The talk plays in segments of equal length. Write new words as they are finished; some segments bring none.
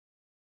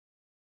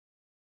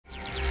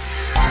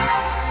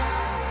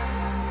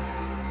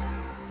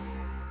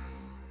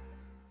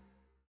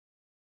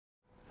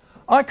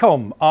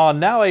Icom are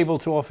now able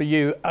to offer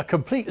you a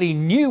completely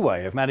new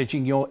way of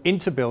managing your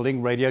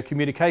inter-building radio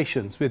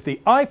communications with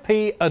the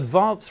IP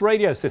Advanced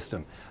Radio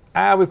System.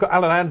 We've got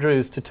Alan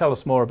Andrews to tell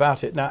us more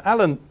about it. Now,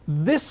 Alan,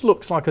 this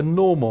looks like a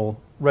normal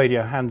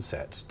radio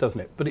handset, doesn't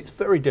it? But it's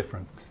very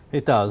different.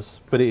 It does,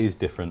 but it is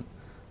different.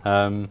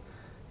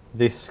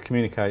 This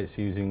communicates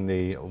using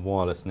the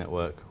wireless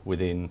network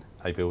within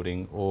a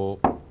building or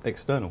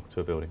external to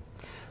a building.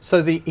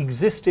 So the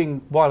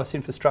existing wireless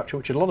infrastructure,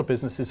 which a lot of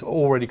businesses have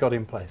already got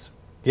in place?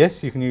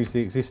 Yes, you can use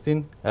the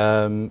existing,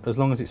 as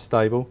long as it's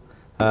stable,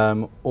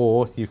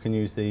 or you can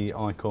use the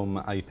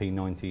Icom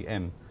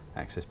AP90M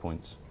access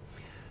points.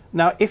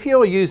 Now, if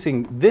you're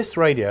using this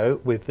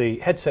radio with the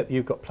headset that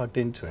you've got plugged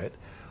into it,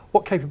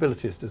 what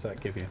capabilities does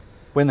that give you?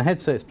 When the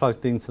headset is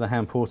plugged into the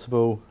hand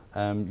portable,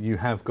 you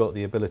have got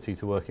the ability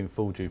to work in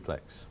full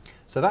duplex.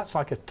 So that's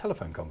like a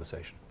telephone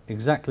conversation?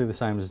 Exactly the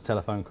same as a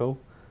telephone call.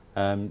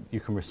 You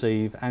can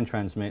receive and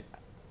transmit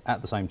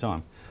at the same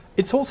time.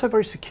 It's also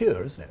very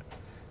secure, isn't it?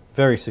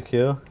 Very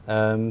secure.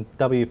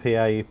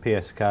 WPA,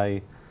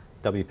 PSK,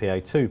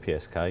 WPA2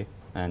 PSK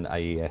and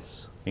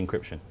AES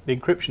encryption. The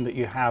encryption that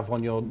you have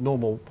on your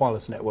normal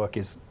wireless network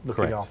is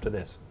looking Correct. after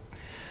this.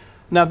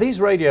 Now, these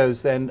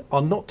radios then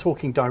are not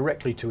talking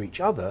directly to each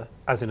other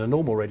as in a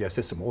normal radio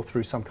system or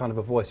through some kind of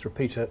a voice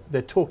repeater.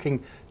 They're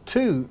talking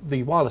to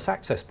the wireless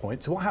access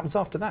point. So what happens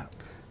after that?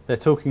 They're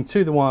talking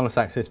to the wireless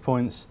access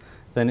points,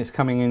 then it's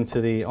coming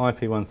into the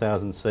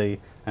IP1000C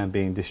and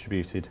being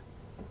distributed.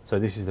 So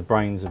this is the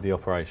brains of the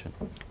operation.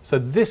 So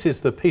this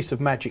is the piece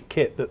of magic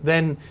kit that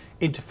then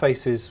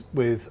interfaces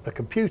with a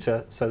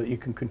computer so that you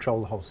can control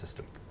the whole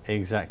system.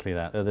 Exactly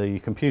that. The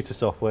computer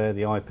software,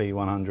 the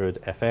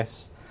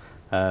IP100FS,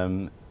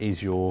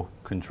 is your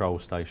control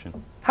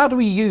station. How do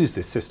we use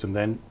this system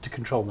then to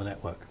control the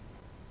network?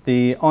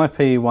 The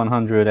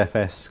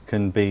IP100FS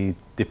can be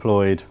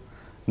deployed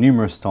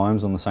numerous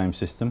times on the same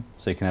system,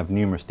 so you can have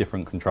numerous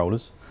different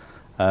controllers.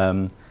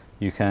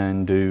 You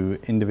can do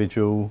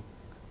individual,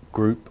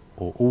 group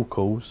or all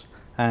calls,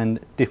 and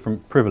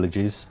different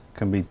privileges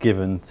can be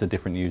given to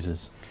different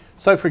users.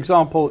 So for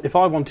example, if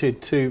I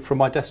wanted to, from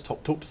my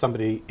desktop, talk to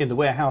somebody in the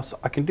warehouse,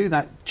 I can do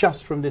that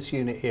just from this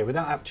unit here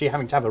without actually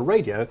having to have a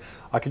radio.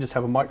 I can just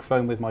have a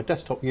microphone with my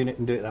desktop unit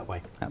and do it that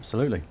way.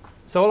 Absolutely.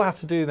 So all I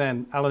have to do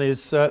then, Alan,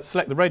 is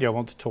select the radio I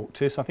want to talk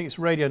to. So I think it's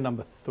radio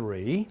number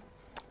 3,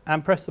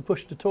 and press the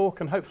push to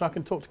talk, and hopefully I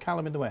can talk to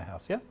Callum in the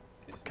warehouse, yeah?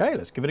 Okay,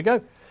 let's give it a go.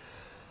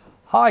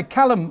 Hi,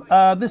 Callum,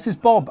 this is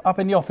Bob up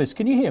in the office.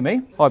 Can you hear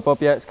me? Hi Bob,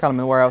 yeah, it's Callum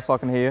in the warehouse, I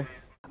can hear you.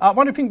 I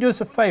wonder if you can do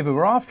us a favour.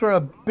 We're after a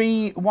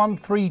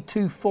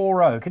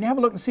B13240. Can you have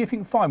a look and see if you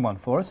can find one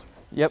for us?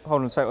 Yep,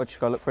 hold on a sec, I'll just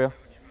go look for you.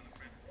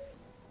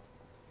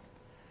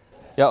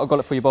 Yeah, I've got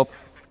it for you, Bob.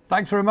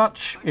 Thanks very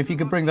much. If you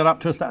could bring that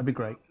up to us, that'd be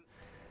great.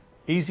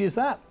 Easy as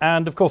that.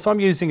 And of course, I'm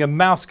using a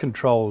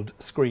mouse-controlled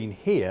screen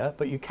here,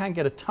 but you can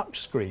get a touch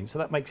screen, so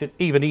that makes it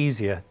even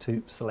easier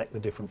to select the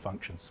different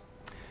functions.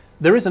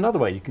 There is another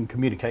way you can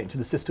communicate to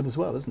the system as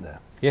well, isn't there?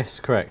 Yes,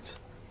 correct.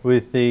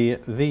 With the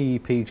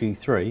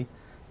VPG3,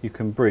 you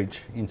can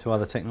bridge into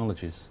other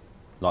technologies,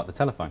 like the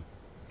telephone.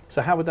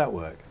 So how would that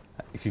work?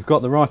 If you've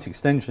got the right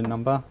extension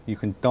number, you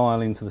can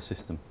dial into the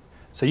system.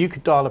 So you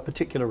could dial a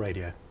particular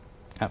radio?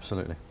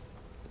 Absolutely.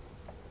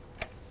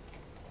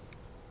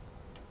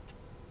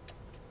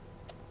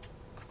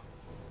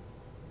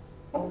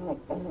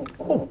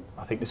 Oh,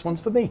 I think this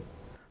one's for me.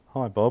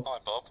 Hi Bob. Hi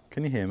Bob.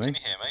 Can you hear me? Can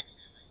you hear me?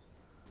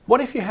 What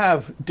if you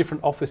have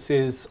different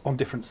offices on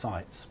different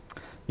sites?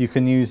 You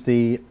can use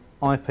the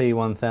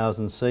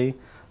IP1000C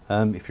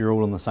if you're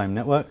all on the same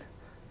network.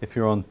 If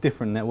you're on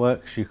different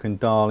networks, you can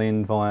dial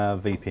in via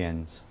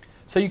VPNs.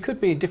 So you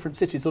could be in different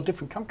cities or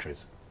different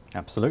countries?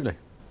 Absolutely.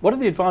 What are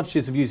the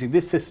advantages of using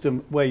this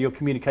system where you're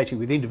communicating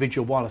with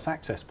individual wireless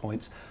access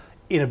points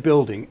in a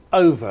building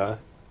over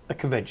a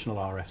conventional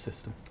RF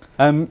system?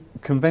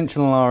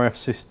 Conventional RF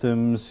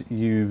systems,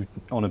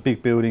 on a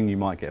big building you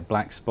might get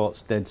black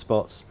spots, dead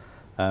spots.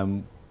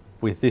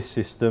 With this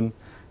system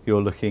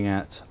you're looking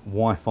at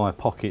Wi-Fi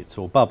pockets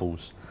or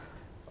bubbles.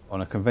 On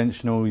a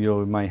conventional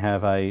you may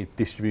have a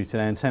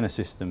distributed antenna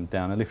system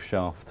down a lift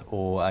shaft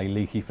or a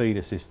leaky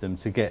feeder system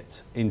to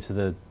get into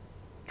the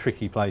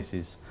tricky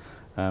places.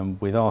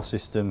 With our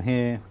system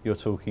here you're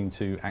talking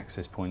to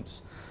access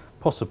points,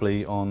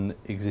 possibly on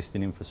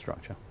existing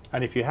infrastructure.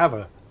 And if you have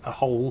a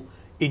hole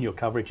in your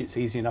coverage, it's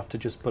easy enough to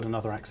just put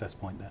another access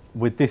point there.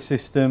 With this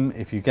system,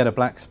 if you get a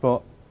black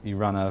spot, you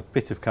run a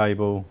bit of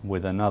cable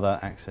with another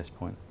access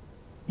point.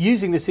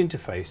 Using this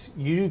interface,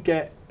 you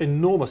get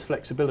enormous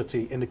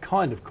flexibility in the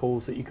kind of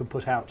calls that you can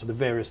put out to the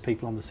various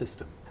people on the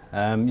system.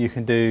 You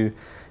can do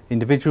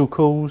individual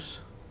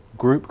calls,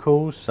 group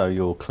calls, so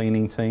your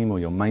cleaning team or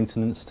your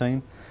maintenance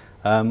team,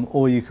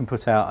 or you can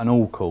put out an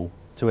all call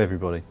to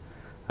everybody.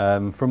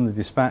 From the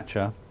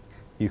dispatcher,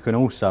 you can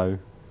also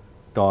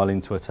dial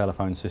into a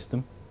telephone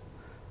system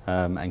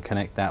and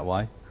connect that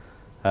way.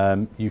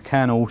 You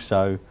can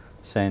also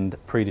send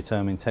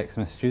predetermined text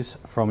messages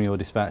from your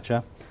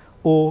dispatcher,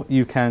 or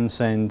you can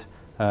send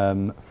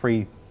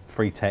free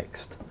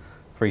text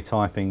free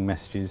typing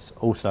messages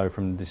also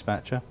from the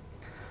dispatcher.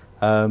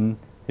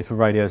 If a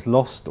radio is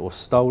lost or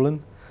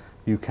stolen,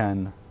 you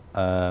can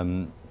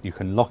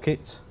lock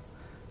it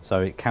so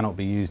it cannot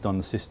be used on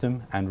the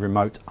system and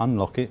remote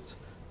unlock it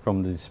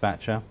from the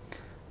dispatcher.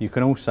 You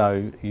can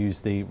also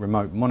use the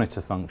remote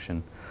monitor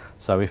function.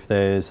 So if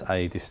there's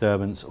a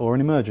disturbance or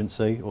an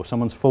emergency or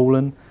someone's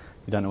fallen,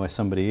 you don't know where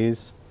somebody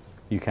is,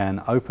 you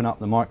can open up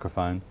the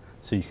microphone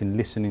so you can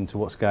listen into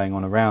what's going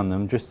on around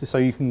them, just so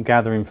you can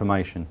gather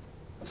information.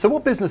 So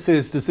what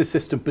businesses does this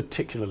system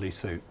particularly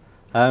suit?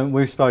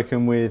 We've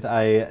spoken with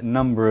a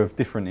number of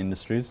different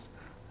industries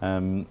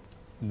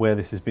where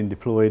this has been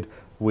deployed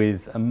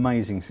with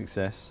amazing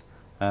success.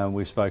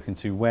 We've spoken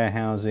to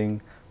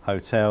warehousing,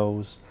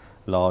 hotels,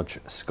 large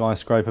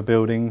skyscraper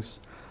buildings,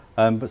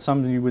 but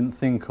some you wouldn't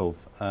think of,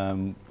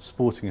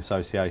 sporting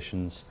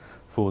associations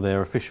for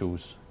their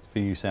officials for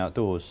use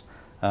outdoors,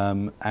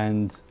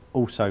 and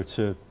also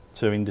to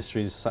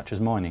industries such as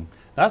mining.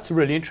 That's a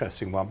really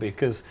interesting one,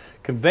 because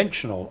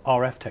conventional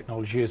RF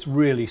technology has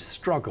really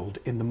struggled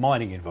in the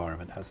mining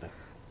environment, hasn't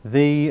it?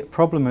 The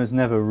problem has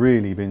never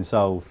really been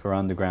solved for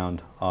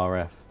underground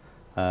RF.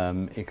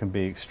 It can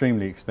be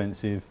extremely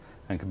expensive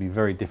and can be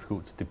very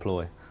difficult to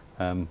deploy.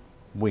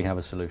 We have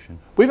a solution.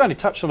 We've only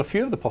touched on a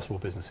few of the possible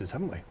businesses,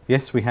 haven't we?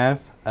 Yes, we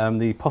have.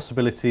 The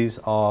possibilities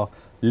are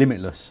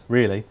limitless,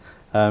 really.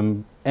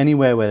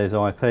 Anywhere where there's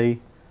IP,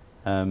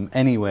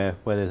 anywhere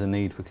where there's a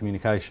need for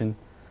communication,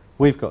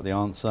 we've got the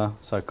answer,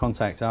 so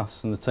contact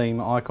us and the team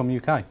at Icom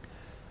UK.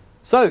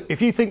 So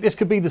if you think this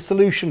could be the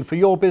solution for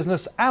your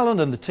business, Alan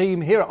and the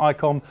team here at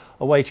Icom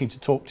are waiting to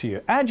talk to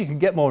you. And you can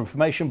get more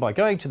information by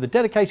going to the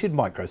dedicated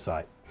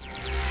microsite.